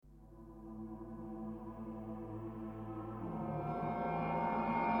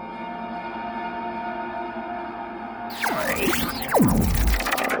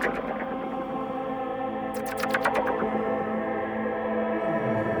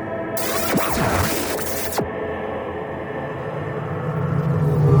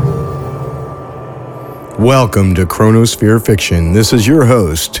Welcome to Chronosphere Fiction. This is your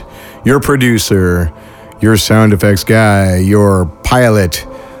host, your producer, your sound effects guy, your pilot,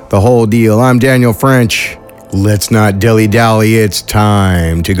 the whole deal. I'm Daniel French. Let's not dilly-dally. It's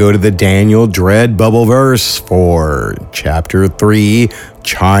time to go to the Daniel Dread Bubbleverse for Chapter 3,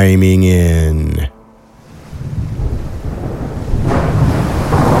 Chiming In.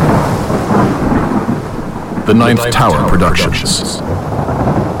 The Ninth Tower Productions.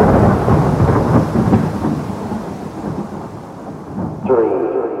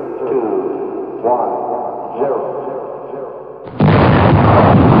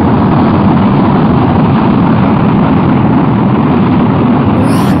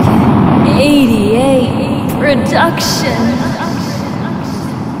 Production.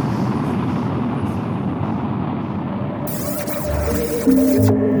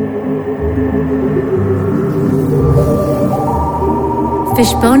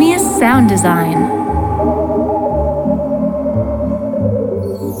 Fishbonius Sound Design.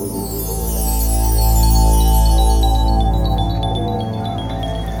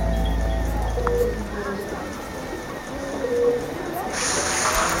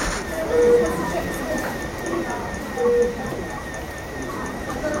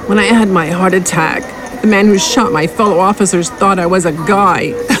 When I had my heart attack, the man who shot my fellow officers thought I was a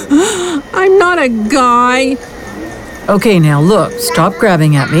guy. I'm not a guy. Okay, now look, stop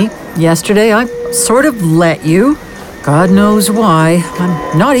grabbing at me. Yesterday, I sort of let you. God knows why.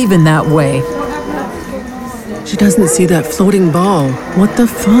 I'm not even that way. She doesn't see that floating ball. What the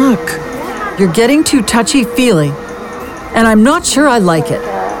fuck? You're getting too touchy-feely, and I'm not sure I like it.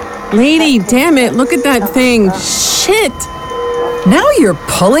 Lady, damn it, look at that thing. Shit! Now you're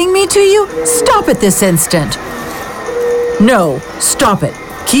pulling me to you? Stop it this instant. No, stop it.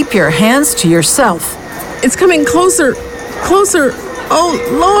 Keep your hands to yourself. It's coming closer. Closer. Oh,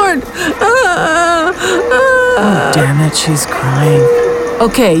 Lord. Oh, damn it, she's crying.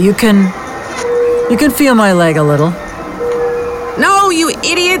 Okay, you can feel my leg a little. No, you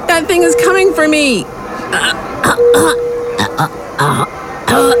idiot. That thing is coming for me.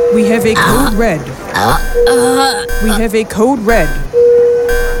 We have a code red. We have a code red.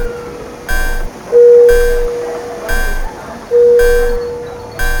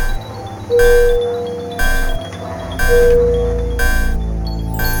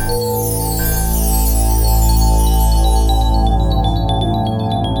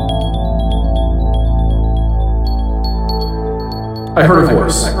 I heard a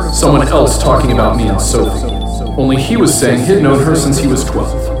voice, someone else talking about me and Sophie. Only he was saying he'd known her since he was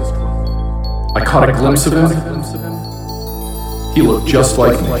 12. I caught a glimpse of him. He looked just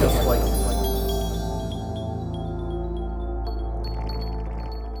like me.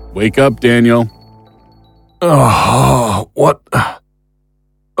 Wake up, Daniel.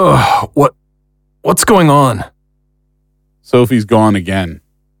 What's going on? Sophie's gone again.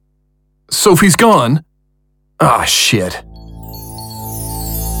 Sophie's gone? Ah, shit.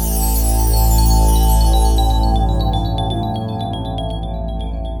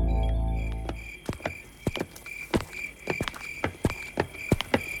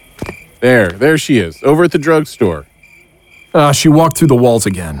 There she is, over at the drugstore. She walked through the walls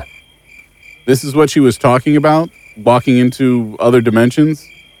again. This is what she was talking about? Walking into other dimensions?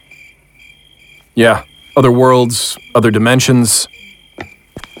 Yeah, other worlds, other dimensions.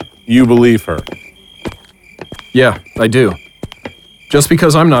 You believe her? Yeah, I do. Just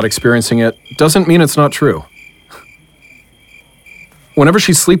because I'm not experiencing it doesn't mean it's not true. Whenever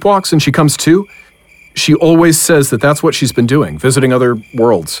she sleepwalks and she comes to, she always says that that's what she's been doing, visiting other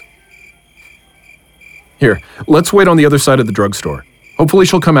worlds. Here, let's wait on the other side of the drugstore. Hopefully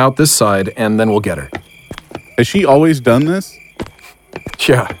she'll come out this side and then we'll get her. Has she always done this?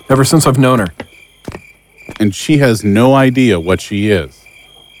 Yeah, ever since I've known her. And she has no idea what she is.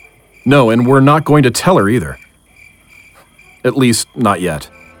 No, and we're not going to tell her either. At least, not yet.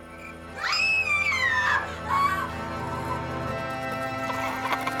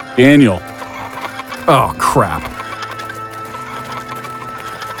 Daniel. Oh, crap.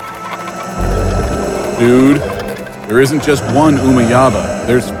 Dude, there isn't just one Umayaba.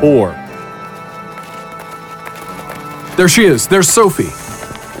 There's 4. There she is. There's Sophie.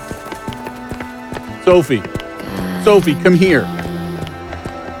 Sophie, come here.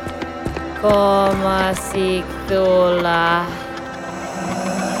 Oh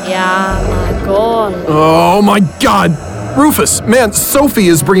my God! Rufus, man, Sophie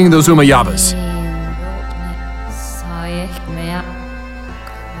is bringing those Umayabas.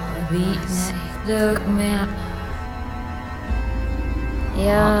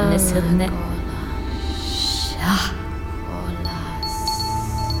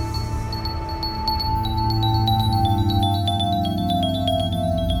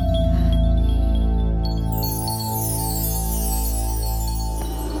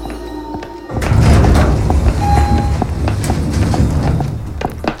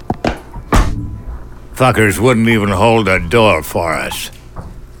 Fuckers wouldn't even hold a door for us.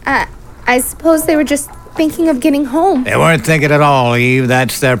 I suppose they were just thinking of getting home. They weren't thinking at all, Eve.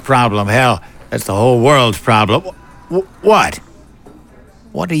 That's their problem. Hell, that's the whole world's problem. What?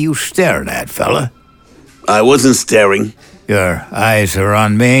 What are you staring at, fella? I wasn't staring. Your eyes are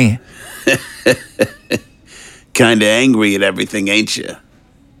on me. Kinda angry at everything, ain't you?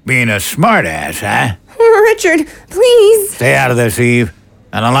 Being a smartass, huh? Richard, please. Stay out of this, Eve.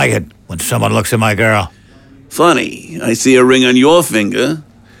 I don't like it when someone looks at my girl. Funny, I see a ring on your finger,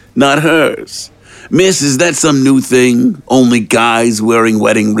 not hers. Miss, is that some new thing? Only guys wearing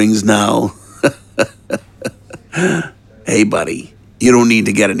wedding rings now? Hey, buddy, you don't need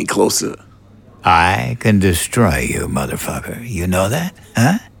to get any closer. I can destroy you, motherfucker. You know that,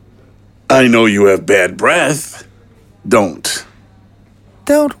 huh? I know you have bad breath. Don't.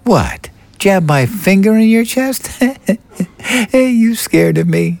 Don't what? Jab my finger in your chest? Hey, you scared of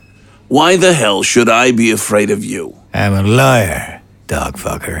me? Why the hell should I be afraid of you? I'm a lawyer, dog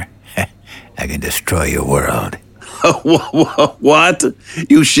fucker. I can destroy your world. What?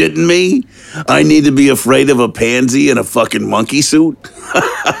 You shitting me? I need to be afraid of a pansy in a fucking monkey suit?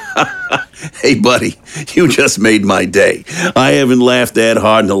 Hey, buddy, you just made my day. I haven't laughed that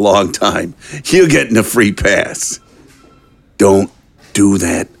hard in a long time. You're getting a free pass. Don't do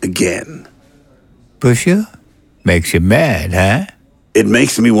that again. Push you? Makes you mad, huh? It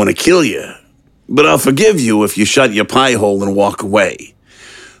makes me want to kill you. But I'll forgive you if you shut your pie hole and walk away.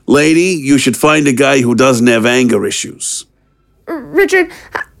 Lady, you should find a guy who doesn't have anger issues. Richard,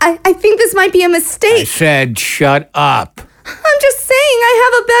 I think this might be a mistake. I said shut up. I'm just saying I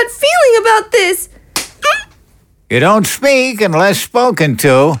have a bad feeling about this. You don't speak unless spoken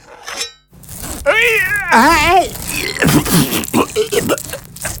to.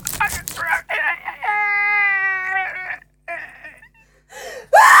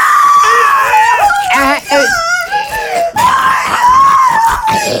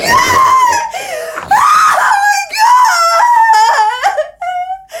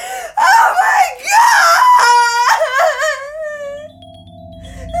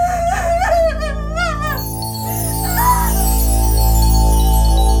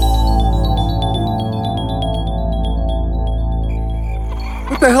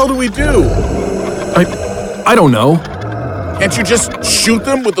 What the hell do we do? I don't know. Can't you just shoot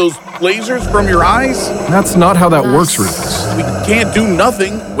them with those lasers from your eyes? That's not how that works, Rufus. We can't do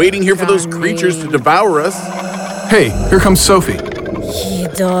nothing, waiting here for those creatures to devour us. Hey, here comes Sophie.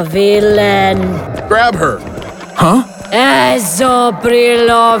 Grab her. Huh?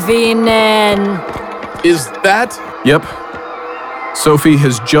 Is that? Yep. Sophie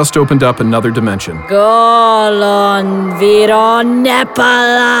has just opened up another dimension.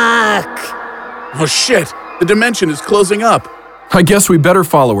 Oh shit! The dimension is closing up. I guess we better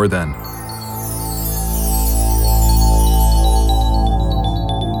follow her then.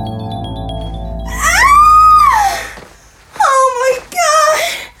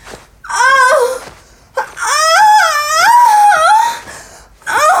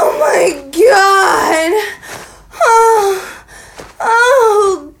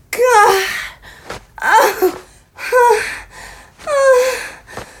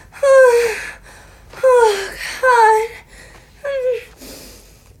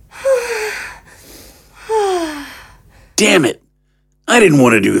 Damn it. I didn't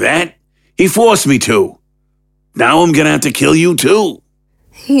want to do that. He forced me to. Now I'm gonna have to kill you too.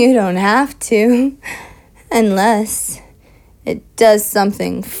 You don't have to. Unless it does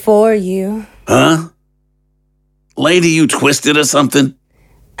something for you. Huh? Lady, you twisted or something?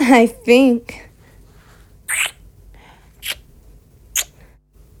 I think.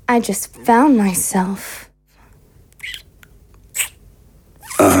 I just found myself.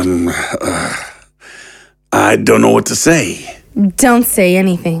 I don't know what to say. Don't say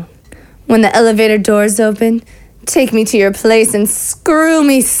anything. When the elevator doors open, take me to your place and screw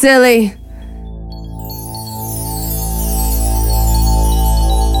me silly.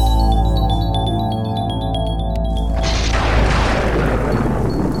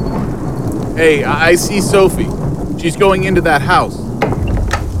 Hey, I see Sophie. She's going into that house.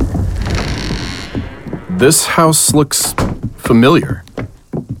 This house looks familiar.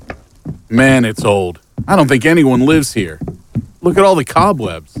 Man, it's old. I don't think anyone lives here. Look at all the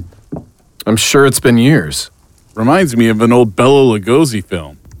cobwebs. I'm sure it's been years. Reminds me of an old Bela Lugosi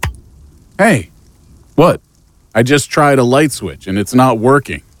film. Hey, What? I just tried a light switch and it's not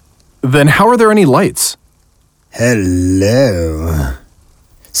working. Then how are there any lights? Hello.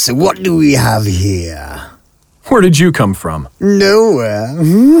 So what do we have here? Where did you come from? Nowhere.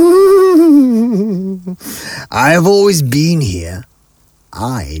 I've always been here.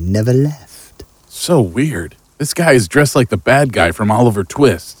 I never left. So weird. This guy is dressed like the bad guy from Oliver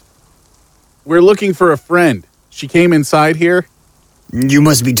Twist. We're looking for a friend. She came inside here. You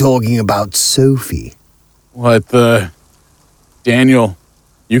must be talking about Sophie. What the... Daniel,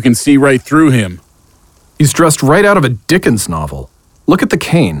 you can see right through him. He's dressed right out of a Dickens novel. Look at the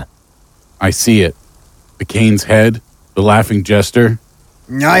cane. I see it. The cane's head, the laughing jester.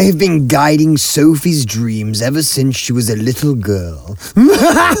 I have been guiding Sophie's dreams ever since she was a little girl.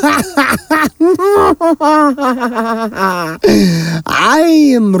 I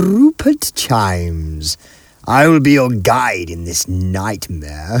am Rupert Chimes. I will be your guide in this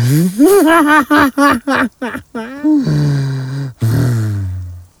nightmare.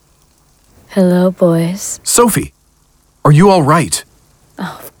 Hello, boys. Sophie, are you all right?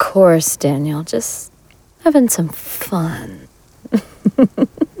 Oh, of course, Daniel. Just having some fun.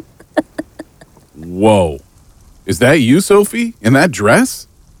 Whoa. Is that you, Sophie? In that dress?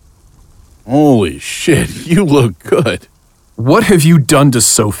 Holy shit, you look good. What have you done to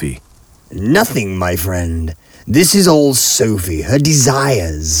Sophie? Nothing, my friend. This is all Sophie, her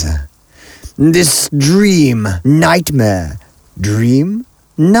desires. This dream, nightmare. Dream,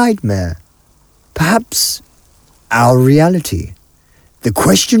 nightmare. Perhaps our reality. The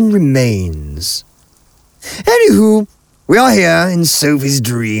question remains. Anywho, we are here in Sophie's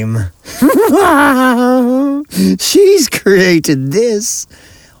dream. She's created this.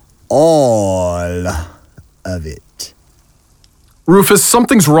 All of it. Rufus,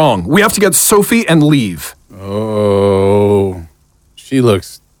 something's wrong. We have to get Sophie and leave. Oh, she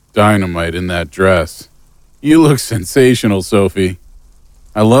looks dynamite in that dress. You look sensational, Sophie.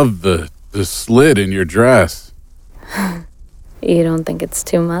 I love the slit in your dress. You don't think it's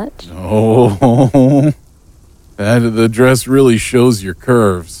too much? Oh, the dress really shows your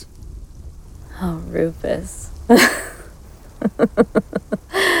curves. Oh, Rufus.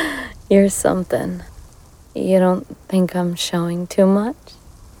 You're something. You don't think I'm showing too much?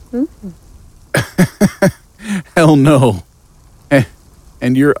 Hell no.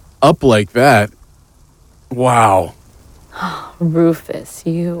 And you're up like that. Wow. Oh, Rufus,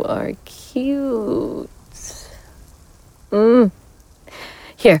 you are cute.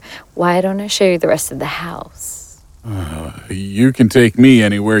 Here, why don't I show you the rest of the house? You can take me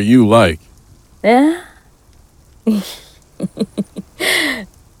anywhere you like. Yeah?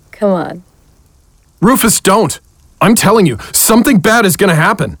 Come on. Rufus, don't. I'm telling you, something bad is gonna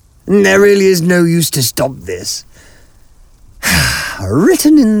happen. There really is no use to stop this.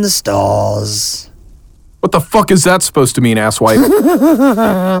 Written in the stars. What the fuck is that supposed to mean, asswipe?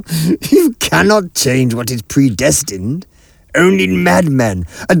 You cannot change what is predestined. Only madmen,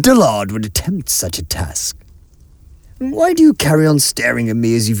 a dullard, would attempt such a task. Why do you carry on staring at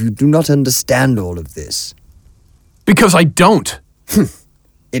me as if you do not understand all of this? Because I don't.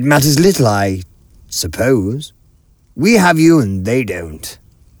 It matters little, I suppose. We have you and they don't.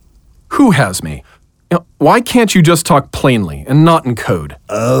 Who has me? Why can't you just talk plainly and not in code?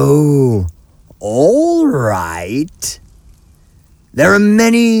 Oh, all right. There are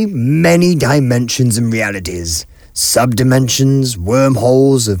many, many dimensions and realities. Subdimensions,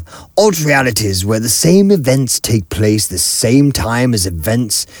 wormholes of alt realities where the same events take place the same time as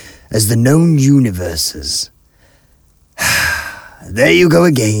events as the known universes. There you go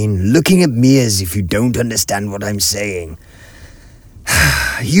again, looking at me as if you don't understand what I'm saying.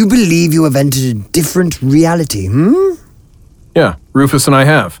 You believe you have entered a different reality, Yeah, Rufus and I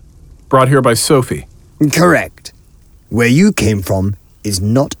have. Brought here by Sophie. Correct. Where you came from is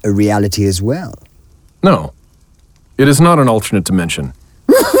not a reality as well. No. It is not an alternate dimension.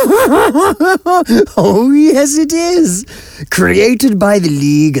 Oh, yes, it is. Created by the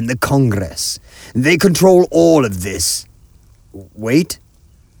League and the Congress. They control all of this. Wait.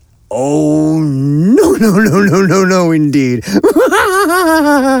 Oh, no, indeed.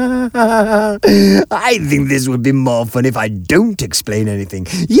 I think this would be more fun if I don't explain anything.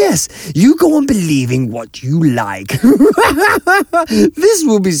 Yes, you go on believing what you like. This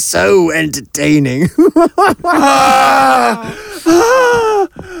will be so entertaining.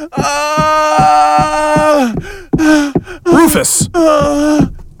 Rufus!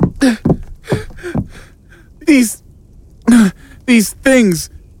 These things,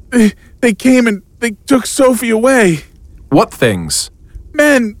 they came and they took Sophie away. What things?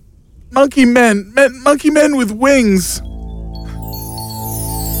 Men, monkey men with wings.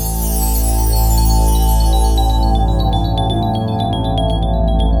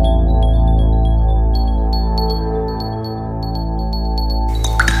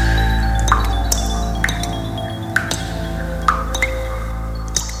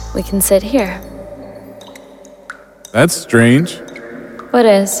 We can sit here. That's strange. What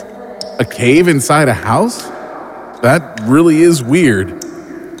is? A cave inside a house? That really is weird.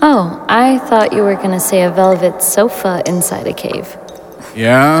 Oh, I thought you were gonna say a velvet sofa inside a cave.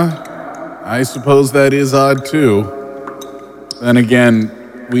 Yeah, I suppose that is odd too. Then again,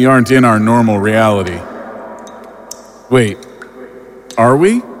 we aren't in our normal reality. Wait, are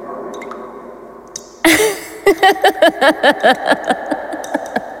we?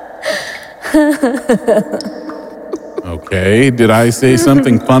 Okay, did I say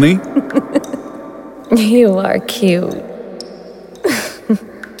something funny? You are cute.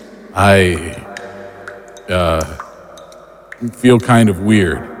 I feel kind of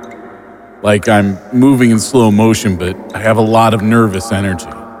weird. Like I'm moving in slow motion, but I have a lot of nervous energy.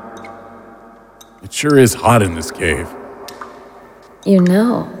 It sure is hot in this cave. You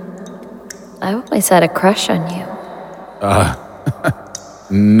know, I always had a crush on you.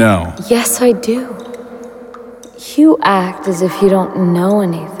 No. Yes, I do. You act as if you don't know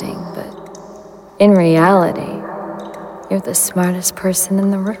anything, but in reality, you're the smartest person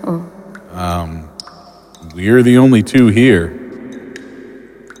in the room. We're the only two here.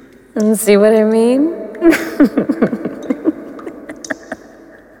 And see what I mean?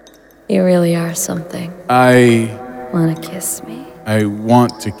 You really are something. Wanna kiss me? I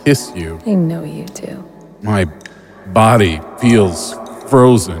want to kiss you. I know you do. My body feels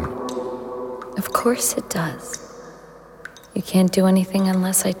frozen. Of course it does. You can't do anything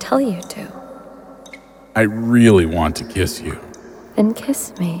unless I tell you to. I really want to kiss you. Then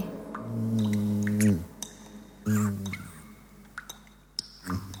kiss me.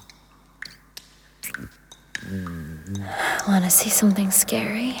 Want to see something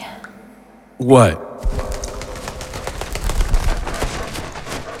scary? What?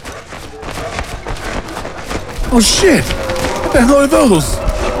 Oh shit! What the hell are those?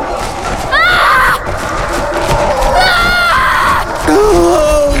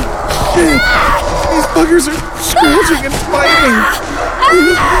 Oh shit! These buggers are scratching and fighting!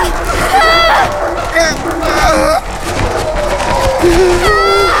 Please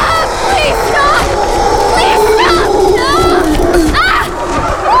stop!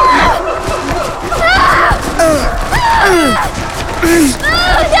 Please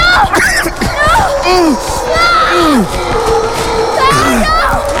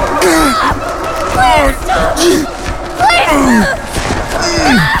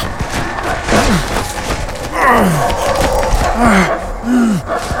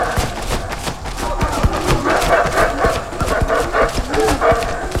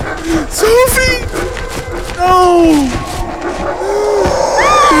Sophie! No!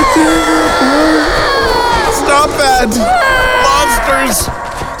 Stop that! Monsters!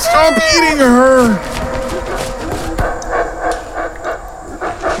 Stop eating her!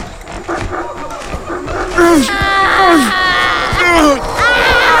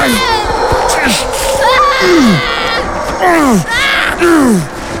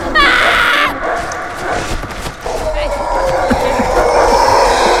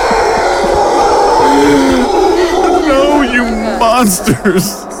 No, you monsters!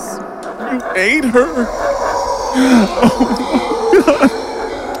 You ate her! Oh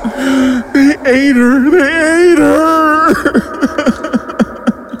my God! They ate her! They ate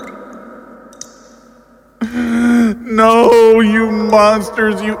her! No, you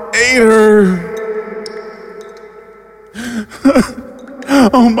monsters! You ate her!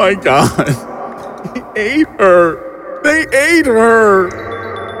 Oh my God! They ate her! They ate her!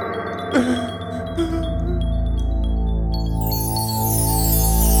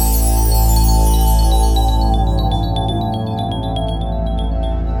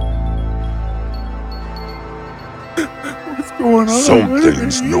 What's going on?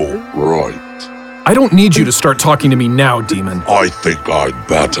 Something's not right. I don't need you to start talking to me now, demon. I think I'd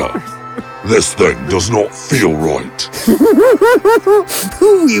better. This thing does not feel right.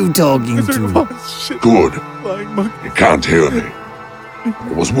 Who are you talking to? Good. You can't hear me.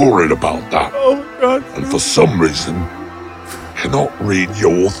 I was worried about that. Oh my God. And for some reason, cannot read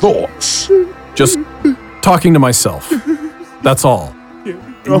your thoughts. Just talking to myself. That's all.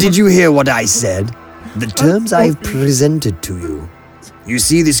 Did you hear what I said? The terms I've presented to you. You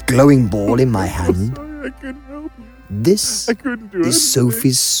see this glowing ball in my hand? This is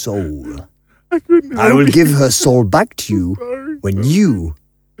Sophie's soul. I will give her soul back to you when you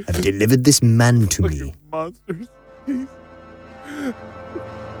have delivered this man to me. Monsters.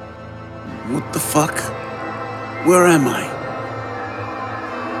 What the fuck? Where am I?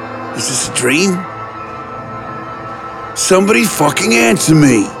 Is this a dream? Somebody fucking answer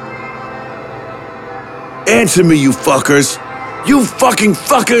me! Answer me, you fuckers! You fucking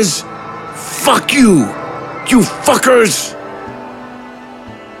fuckers! Fuck you! You fuckers!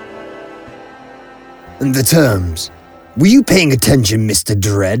 And the terms. Were you paying attention, Mr.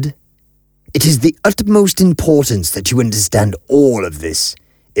 Dredd? It is the utmost importance that you understand all of this.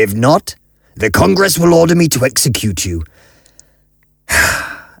 If not, the Congress will order me to execute you.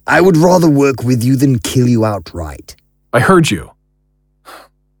 I would rather work with you than kill you outright. I heard you.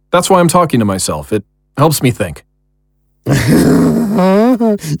 That's why I'm talking to myself. It helps me think.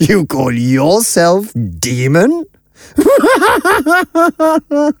 You call yourself demon?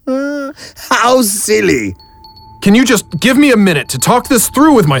 How silly. Can you just give me a minute to talk this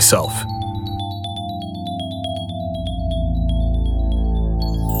through with myself?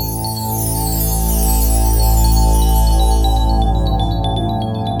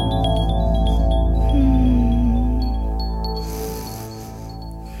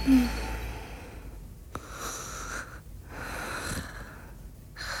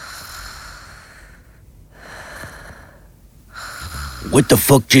 What the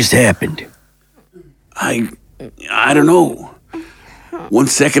fuck just happened? I don't know. 1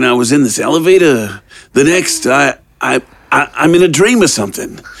 second I was in this elevator, the next I'm in a dream or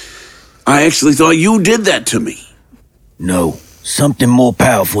something. I actually thought you did that to me. No, something more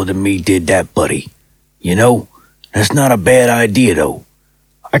powerful than me did that, buddy. You know, that's not a bad idea, though.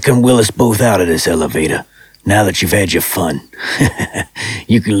 I can will us both out of this elevator, now that you've had your fun.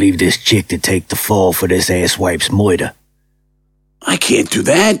 You can leave this chick to take the fall for this asswipe's murder. I can't do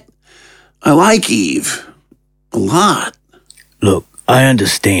that. I like Eve. A lot. Look, I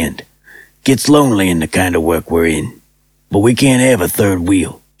understand. Gets lonely in the kind of work we're in. But we can't have a third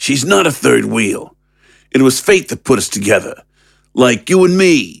wheel. She's not a third wheel. It was fate that put us together. Like you and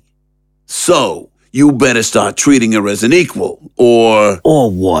me. So, you better start treating her as an equal, or...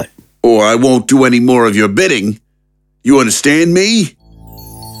 Or what? Or I won't do any more of your bidding. You understand me?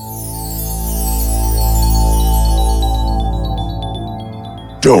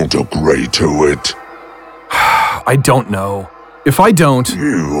 Don't agree to it. I don't know. If I don't...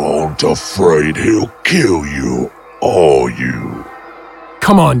 You aren't afraid he'll kill you, are you?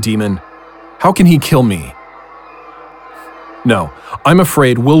 Come on, demon. How can he kill me? No, I'm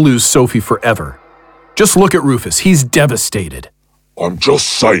afraid we'll lose Sophie forever. Just look at Rufus. He's devastated. I'm just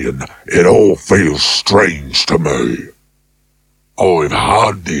saying, it all feels strange to me. I've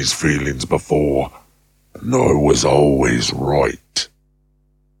had these feelings before, and I was always right.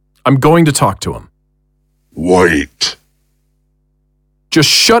 I'm going to talk to him. Wait. Just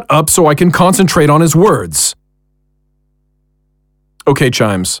shut up so I can concentrate on his words. Okay,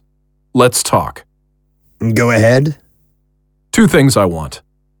 Chimes. Let's talk. Go ahead. 2 things I want.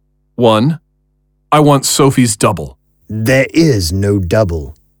 1, I want Sophie's double. There is no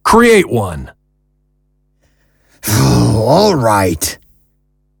double. Create one. All right.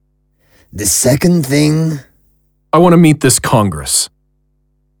 The second thing... I want to meet this Congress.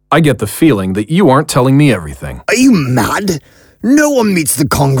 I get the feeling that you aren't telling me everything. Are you mad? No one meets the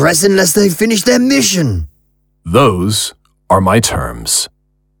Congress unless they finish their mission. Those are my terms.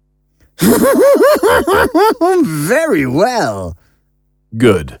 Very well.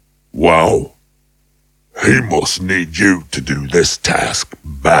 Good. Wow. He must need you to do this task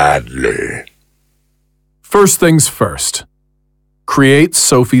badly. First things first. Create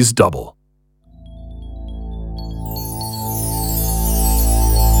Sophie's double.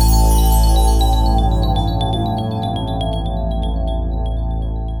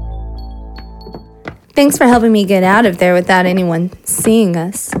 Thanks for helping me get out of there without anyone seeing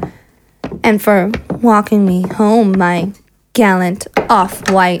us. And for walking me home, my gallant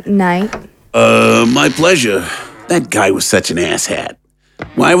off-white knight. My pleasure. That guy was such an asshat.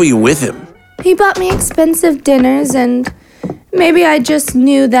 Why were you with him? He bought me expensive dinners, and maybe I just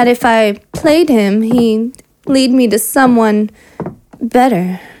knew that if I played him, he'd lead me to someone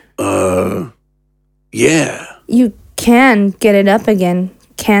better. Yeah. You can get it up again,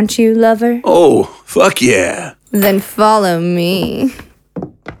 can't you, lover? Oh, fuck yeah. Then follow me.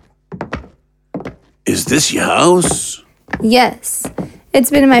 Is this your house? Yes. It's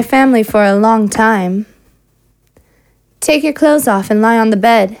been in my family for a long time. Take your clothes off and lie on the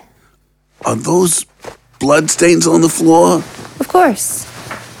bed. Are those bloodstains on the floor? Of course.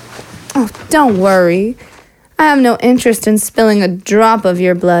 Oh, don't worry. I have no interest in spilling a drop of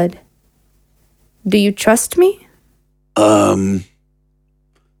your blood. Do you trust me?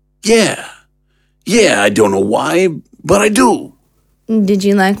 Yeah, I don't know why, but I do. Did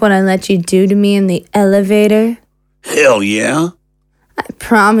you like what I let you do to me in the elevator? Hell yeah. I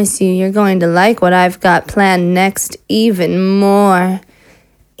promise you, you're going to like what I've got planned next even more.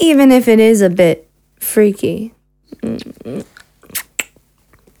 Even if it is a bit freaky.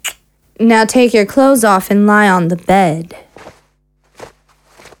 Now take your clothes off and lie on the bed.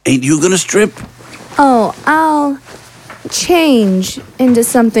 Ain't you gonna strip? Oh, I'll change into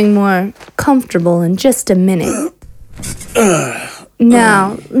something more comfortable in just a minute.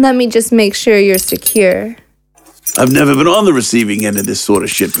 Now, let me just make sure you're secure. I've never been on the receiving end of this sort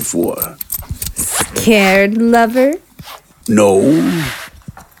of shit before. Scared, lover? No.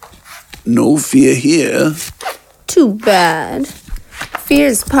 No fear here. Too bad.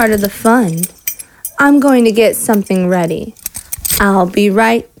 Fear's part of the fun. I'm going to get something ready. I'll be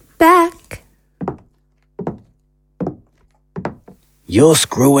right back. You're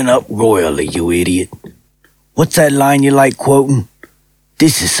screwing up royally, you idiot. What's that line you like quoting?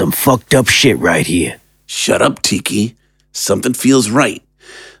 This is some fucked up shit right here. Shut up, Tiki. Something feels right.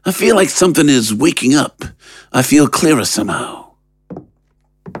 I feel like something is waking up. I feel clearer somehow.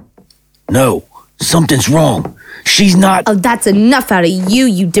 No, something's wrong. She's not... Oh, that's enough out of you,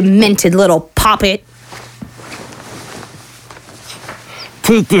 you demented little poppet.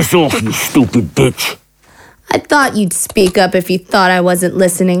 Take this off, you stupid bitch. I thought you'd speak up if you thought I wasn't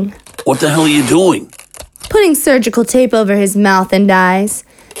listening. What the hell are you doing? Putting surgical tape over his mouth and eyes.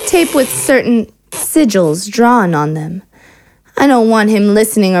 Tape with certain sigils drawn on them. I don't want him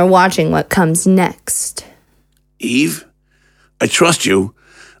listening or watching what comes next. Eve, I trust you.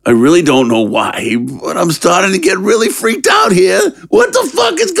 I really don't know why, but I'm starting to get really freaked out here. What the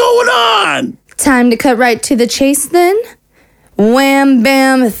fuck is going on? Time to cut right to the chase then? Wham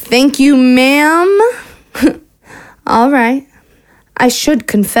bam, thank you, ma'am. All right. I should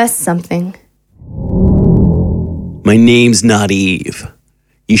confess something. My name's not Eve.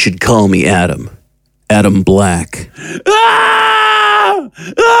 You should call me Adam. Adam Black.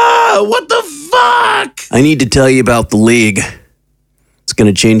 What the fuck? I need to tell you about the League. It's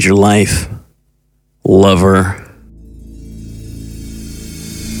gonna change your life. Lover.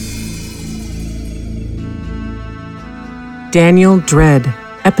 Daniel Dread,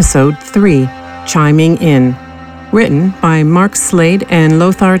 Episode 3, Chiming In. Written by Mark Slade and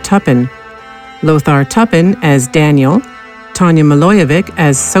Lothar Tuppen. Lothar Tuppen as Daniel, Tanya Milojevic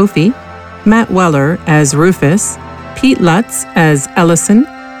as Sophie, Matt Weller as Rufus, Pete Lutz as Ellison,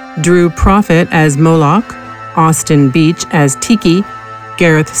 Drew Profit as Moloch, Austin Beach as Tiki,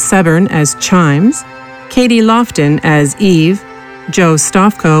 Gareth Severn as Chimes, Katie Lofton as Eve, Joe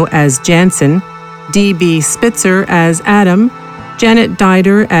Stofko as Jansen, D.B. Spitzer as Adam, Janet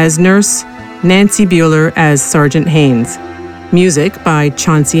Dider as Nurse, Nancy Bueller as Sergeant Haynes. Music by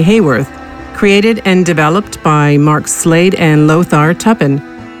Chauncey Hayworth. Created and developed by Mark Slade and Lothar Tuppen.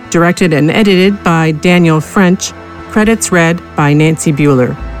 Directed and edited by Daniel French. Credits read by Nancy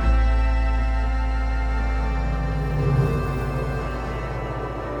Bueller.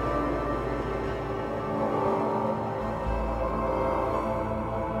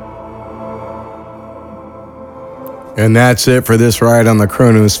 And that's it for this ride on the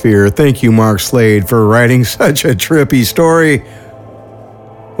Chronosphere. Thank you, Mark Slade, for writing such a trippy story.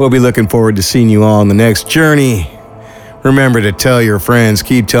 We'll be looking forward to seeing you all on the next journey. Remember to tell your friends,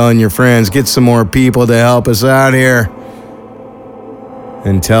 keep telling your friends, get some more people to help us out here.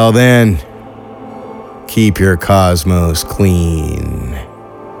 Until then, keep your cosmos clean.